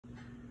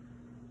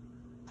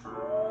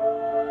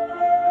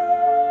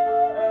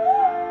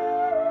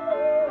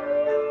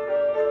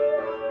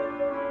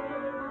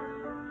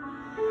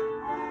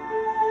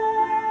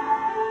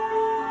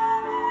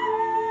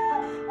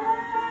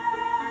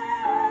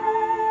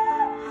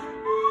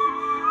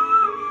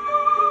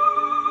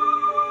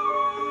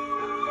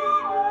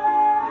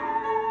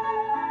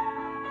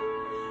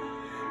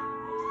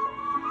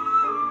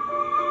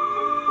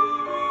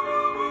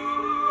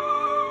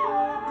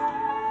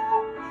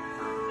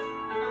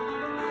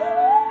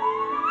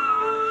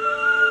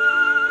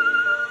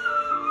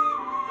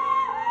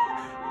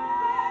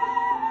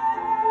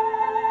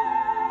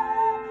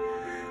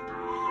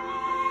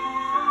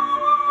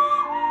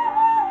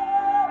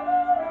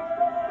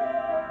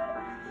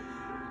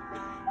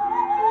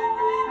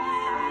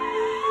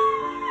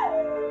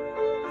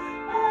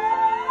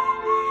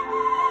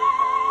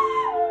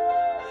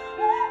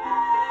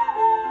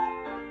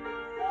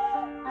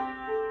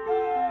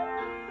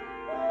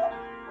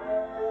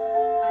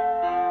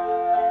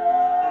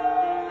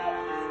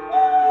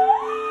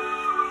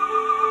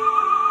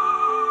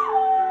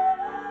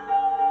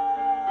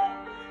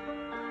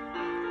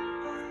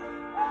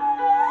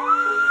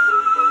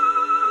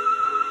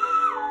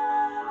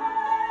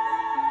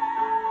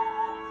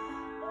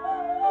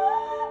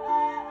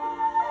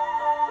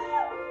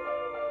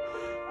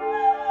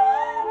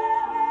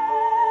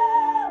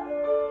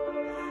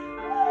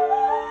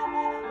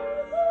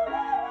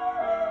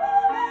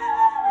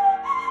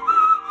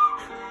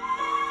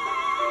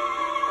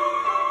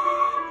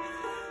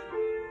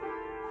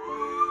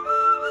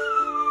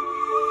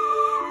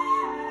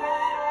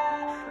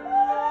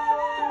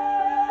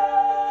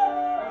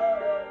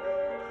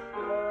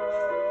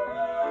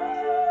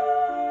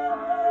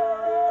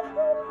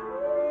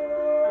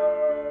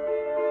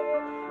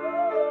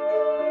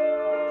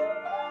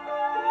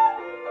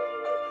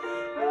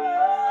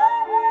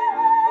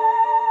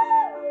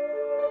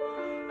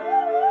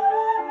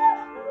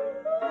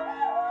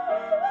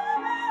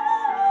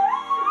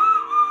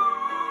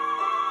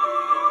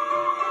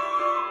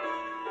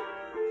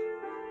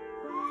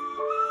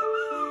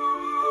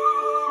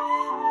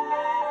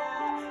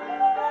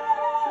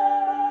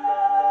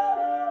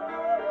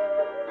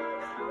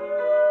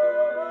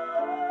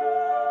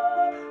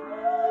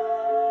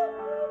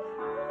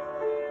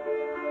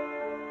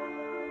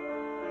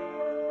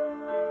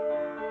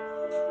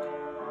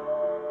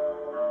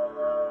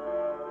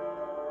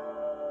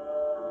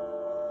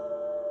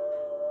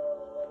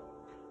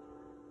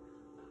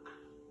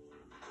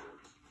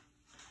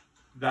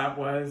That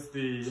was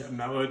the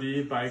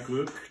Melodie by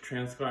Gluck,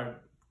 transcribed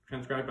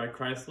by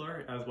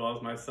Kreisler, as well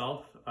as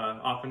myself,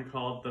 often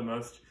called the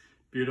most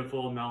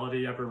beautiful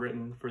melody ever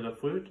written for the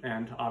flute,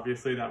 and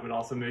obviously that would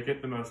also make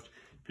it the most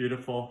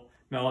beautiful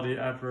melody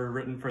ever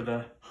written for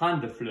the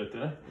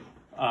händeflöte.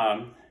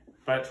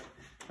 But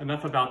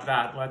enough about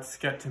that, let's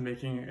get to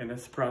making an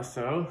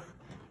espresso.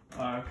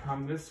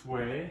 Come this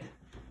way.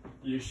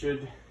 You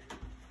should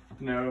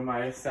know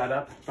my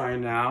setup by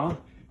now.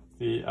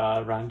 The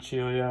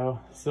Rancilio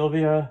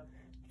Sylvia,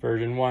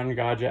 version 1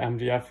 Gaggia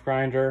MDF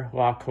grinder,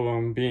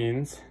 Colombe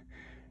beans.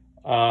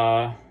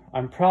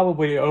 I'm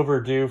probably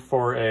overdue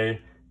for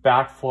a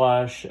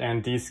backflush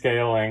and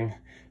descaling.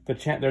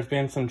 There's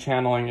been some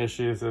channeling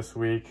issues this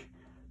week.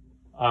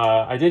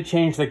 I did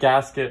change the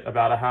gasket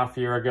about a half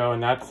year ago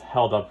and that's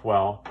held up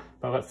well,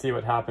 but let's see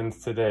what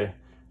happens today.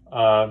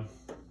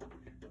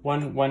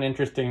 One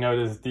interesting note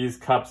is these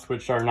cups,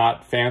 which are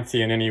not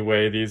fancy in any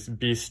way, these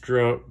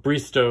Cafe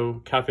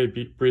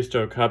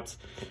Bistro cups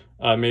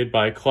made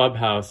by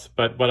Clubhouse.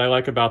 But what I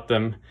like about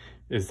them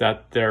is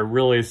that they're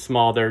really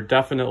small. They're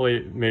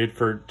definitely made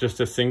for just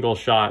a single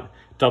shot,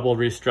 double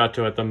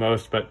ristretto at the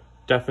most, but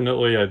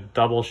definitely a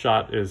double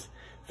shot is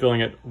filling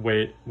it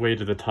way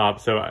to the top.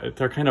 So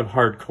they're kind of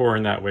hardcore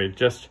in that way,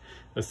 just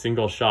a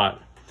single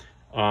shot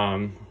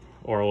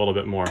or a little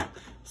bit more.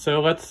 So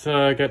let's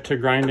get to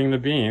grinding the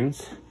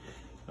beans.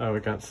 We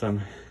got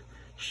some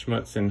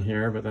schmutz in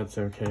here, but that's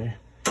okay.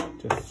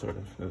 Just sort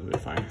of, that'll be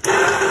fine.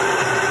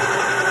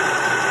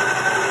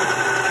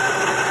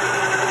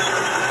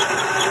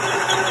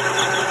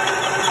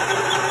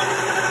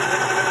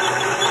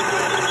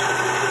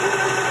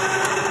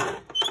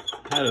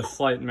 I had a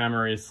slight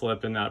memory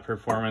slip in that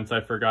performance.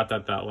 I forgot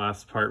that that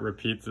last part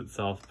repeats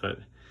itself, but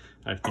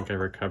I think I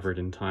recovered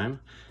in time.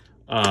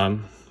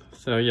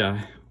 So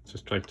yeah,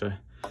 just like to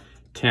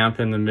tamp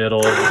in the middle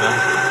of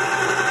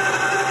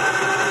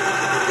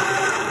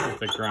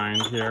the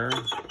grind here.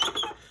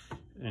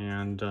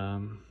 And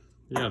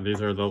yeah,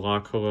 these are the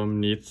Colombe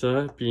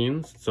Nizza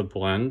beans. It's a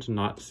blend,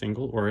 not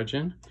single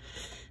origin.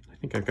 I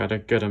think I've got a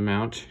good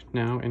amount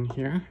now in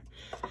here.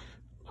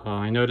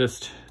 I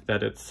noticed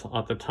that it's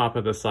at the top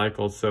of the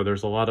cycle, so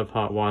there's a lot of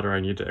hot water I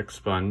need to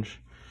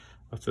expunge.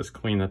 Let's just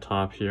clean the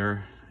top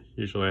here.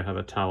 Usually I have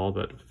a towel,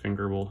 but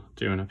finger will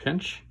do in a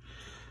pinch.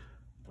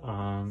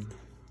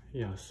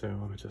 Yeah,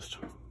 so just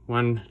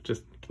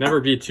never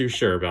be too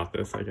sure about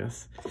this, I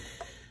guess.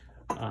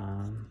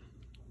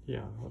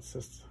 Yeah, let's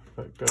just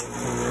go in this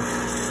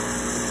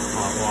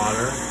hot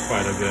water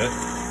quite a bit.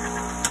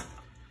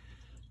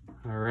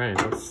 All right,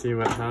 let's see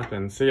what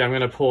happens. See, I'm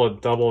gonna pull a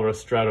double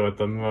ristretto at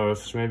the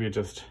most, maybe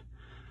just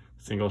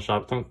single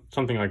shot,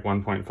 something like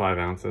 1.5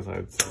 ounces,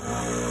 I'd say.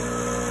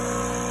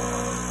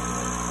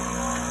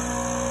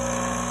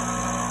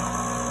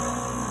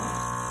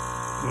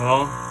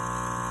 Well,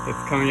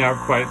 it's coming out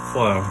quite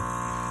slow.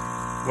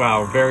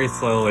 Wow, very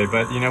slowly,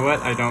 but you know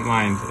what? I don't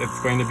mind. It's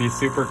going to be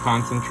super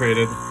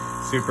concentrated,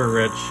 super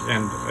rich,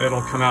 and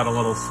it'll come out a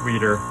little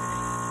sweeter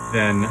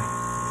than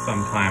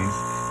sometimes.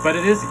 But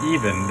it is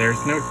even.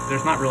 There's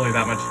not really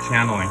that much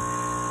channeling.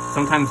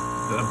 Sometimes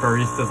the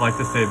baristas like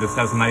to say this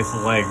has nice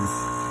legs,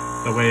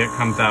 the way it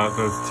comes out,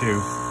 those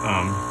two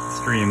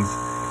streams.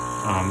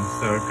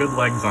 So good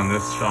legs on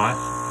this shot,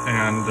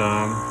 and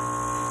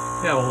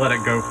yeah, we'll let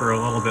it go for a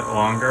little bit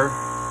longer.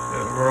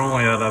 We're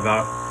only at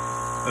about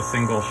a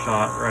single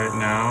shot right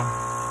now,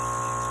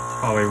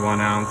 probably 1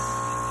 ounce,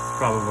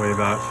 probably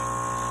about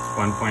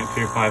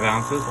 1.25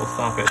 ounces. We'll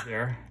stop it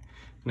here.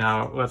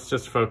 Now let's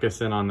just focus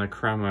in on the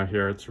crema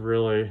here. It's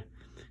really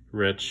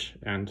rich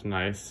and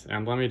nice.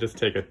 And let me just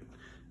take a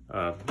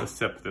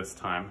sip this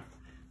time.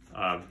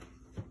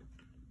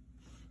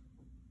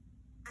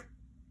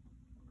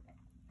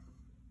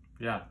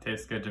 Yeah,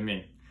 tastes good to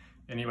me.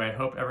 Anyway,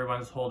 hope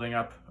everyone's holding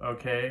up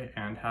okay,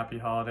 and happy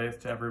holidays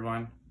to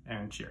everyone,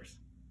 and cheers.